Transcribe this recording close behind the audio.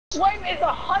Flame is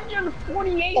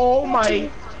 148. Oh my.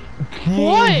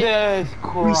 Jesus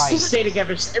Christ. We stay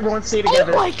together. Everyone stay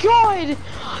together. Oh my god!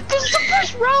 This is the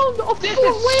first round of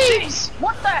 4 waves!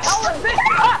 What the hell is this?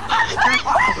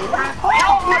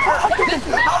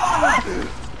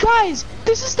 Guys,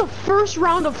 this is the first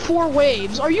round of 4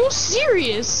 waves. Are you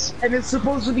serious? And it's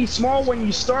supposed to be small when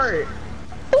you start.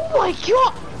 Oh my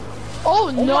god! Oh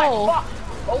no!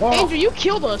 Oh, Andrew, you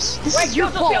killed us. This is your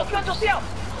fault. Kill Josiel.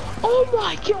 Oh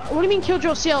my god! What do you mean kill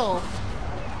Josiel?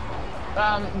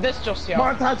 This Josiel.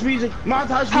 Montage music.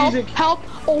 Montage Help! music. Help!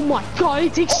 Oh my god! He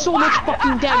takes so much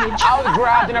fucking damage. I was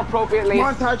grabbed inappropriately.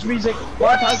 Montage music.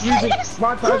 Montage music.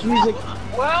 Montage music.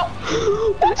 Well,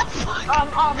 What the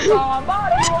fuck?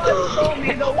 somebody once told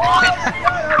me the world's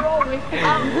gonna roll me.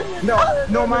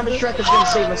 No, Mama Shrek is gonna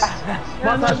save us.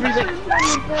 Montage music.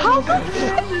 How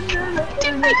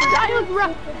did we die on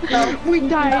round? We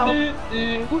died.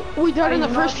 We died in the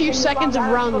first few seconds of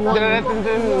round 1.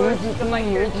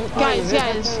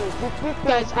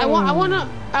 Guys, I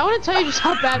wanna tell you just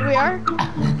how bad we are.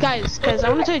 Guys, I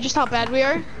wanna tell you just how bad we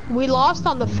are. We lost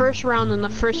on the first round in the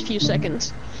first few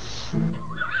seconds.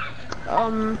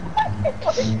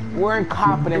 We're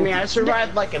incompetent. I mean, I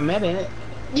survived like a minute.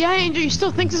 Yeah, Angel, you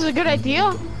still think this is a good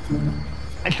idea?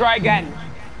 I try again.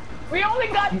 We only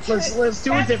got. Let's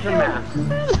do a different map.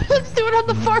 Let's do it on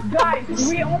the farmhouse. Guys,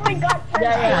 we only got 10.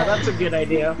 Yeah, that's a good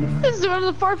idea. Let's do it on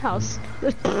the farmhouse.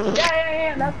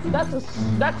 Yeah.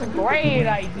 That's a great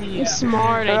idea.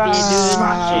 Smart idea, dude.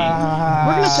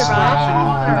 We're gonna survive.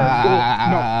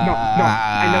 No. I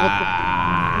never.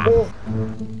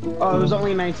 Oh, it was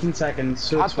only 19 seconds,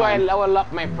 so That's it's why I fine. level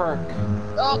up my perk.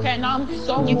 Okay, now I'm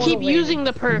so You keep motivated. using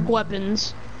the perk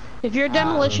weapons. If you're a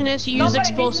demolitionist, you use Nobody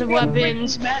explosive needs to be a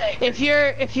weapons. freaking medic.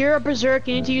 If you're a berserk,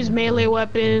 you need to use melee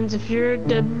weapons. If you're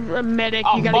a medic,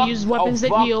 Oh, you gotta fuck. use weapons Oh,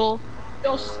 that fuck. heal.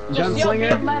 Josiel, be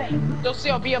a medic.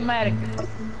 Josiel, be a medic.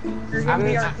 You're gonna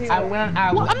be our hero.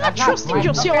 Well, I'm not trusting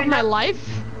Josiel with my life.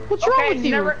 What's wrong with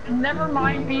you? Never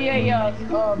mind, be a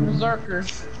berserker.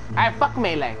 I fuck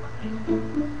melee.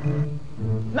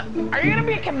 Are you gonna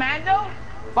be a commando?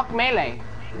 Fuck melee.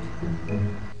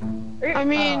 I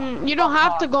mean, you don't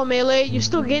have to go melee. You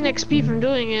still gain XP from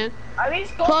doing it. At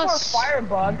least go Plus- for a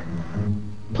firebug.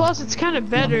 Plus, it's kind of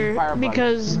better Firebug.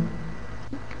 because.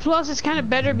 Plus, it's kind of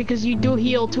better because you do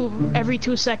heal every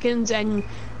 2 seconds, and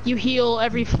you heal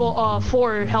every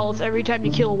 4 health every time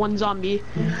you kill 1 zombie.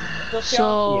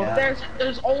 So Yeah.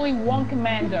 there's only 1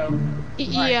 commando.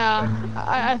 Yeah,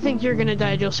 I think you're gonna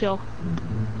die, Josiel.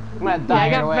 I'm gonna die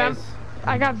anyways.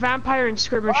 I got vampire and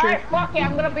skirmisher. Alright, fuck it,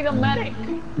 I'm gonna be the medic.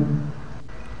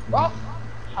 Well,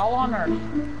 how on earth?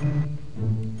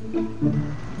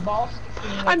 Boss.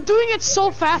 I'm doing it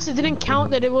so fast it didn't count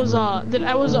that it was that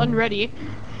I was unready.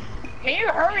 Can you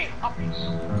hurry up?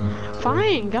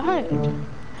 Fine, go ahead.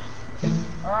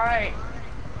 Alright.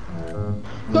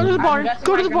 Go to the barn. guessing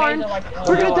Go to my the barn. grenades are like-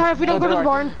 We're gonna die if we don't go to the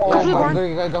barn. Go to the barn.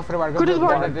 Go for the barn. Go to the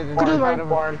barn. Go to the barn.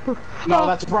 Barn. No,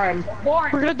 that's Brian.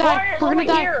 Warren, We're gonna die. Warren is We're gonna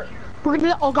over die. here. We're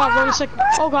gonna. Oh god, wait a sec.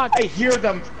 Oh god. I hear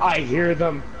them. I hear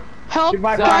them. Help,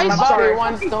 Goodbye, Brian. guys. I'm sorry.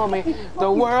 Somebody once told me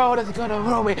the world is gonna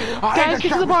roll me. Guys,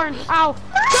 get to the barn. Ow.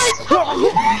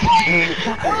 Guys.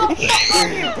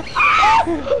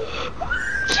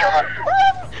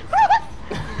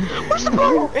 Where's the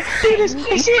barn? There it is.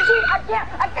 I see it.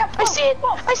 I see it.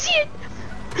 I see it.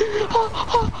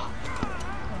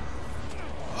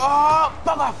 Oh,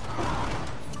 fuck off.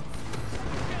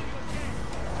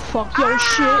 Fuck your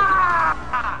shit.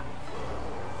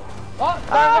 Oh,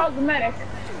 there goes the medic.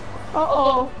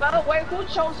 Uh-oh. By the way, who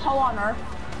chose Hell on Earth?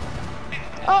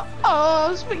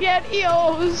 Uh-oh,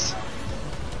 SpaghettiOs.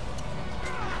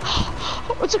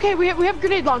 It's okay, we have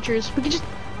grenade launchers. We can just,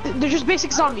 they're just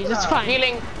basic zombies, it's fine.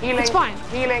 Healing. It's fine.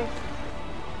 Healing.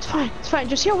 It's fine.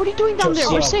 Just, what are you doing down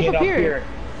there? We're safe get up here.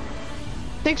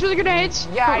 Thanks for the grenades.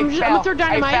 Yeah, I'm I gonna throw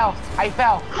dynamite. I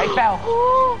fell.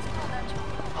 Oh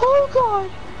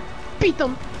god. Beat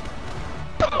them.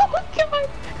 Oh my god.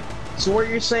 So what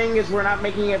you're saying is we're not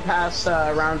making it past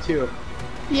round 2.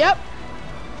 Yep.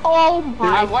 Oh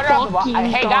my fucking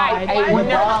Hey god. guys, hey, The when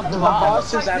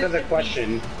boss is out of the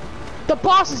question. The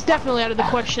boss is definitely out of the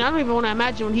question. I don't even want to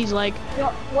imagine what he's like.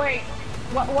 No, wait.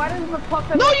 Why does the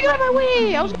puppet? No, you got out of my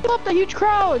way! I was gonna up that huge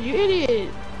crowd, you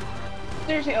idiot!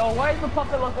 Seriously, why does the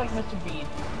puppet look like Mr. Bean?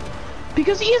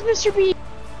 Because he is Mr. Bean!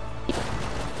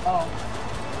 Oh.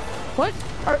 What?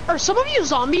 Are some of you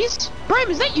zombies? Bram,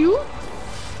 is that you?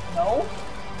 No.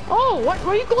 Oh, why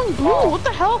are you going blue? Oh. What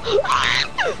the hell?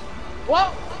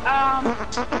 Well,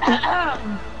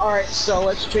 Alright, so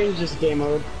let's change this game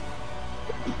mode.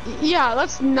 Yeah,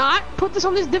 let's not put this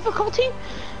on this difficulty.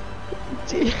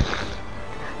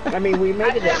 I mean, we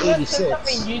made it at 86.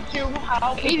 YouTube,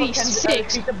 how people 86. can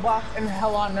defeat the boss in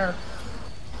Hell on Earth.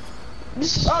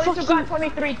 This is Oh, you fucking... got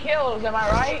 23 kills, am I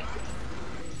right?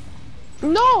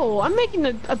 No, I'm making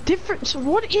a difference.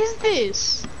 What is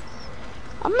this?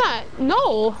 I'm not.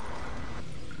 No.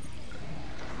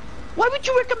 Why would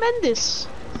you recommend this?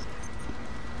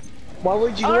 Why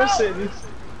would you Oh, no. listen?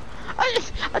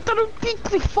 I thought it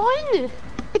would be fun.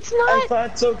 It's I not.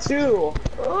 thought so too.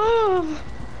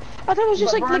 I thought it was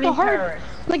just But like a Burning hard, Paris.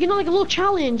 like, you know, like a little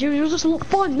challenge. It was just a little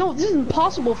fun. No, this is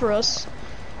impossible for us.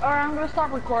 Alright, I'm gonna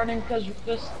stop recording because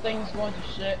this thing's going to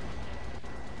shit.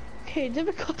 Okay,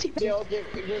 difficulty. Yeah, get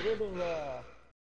rid of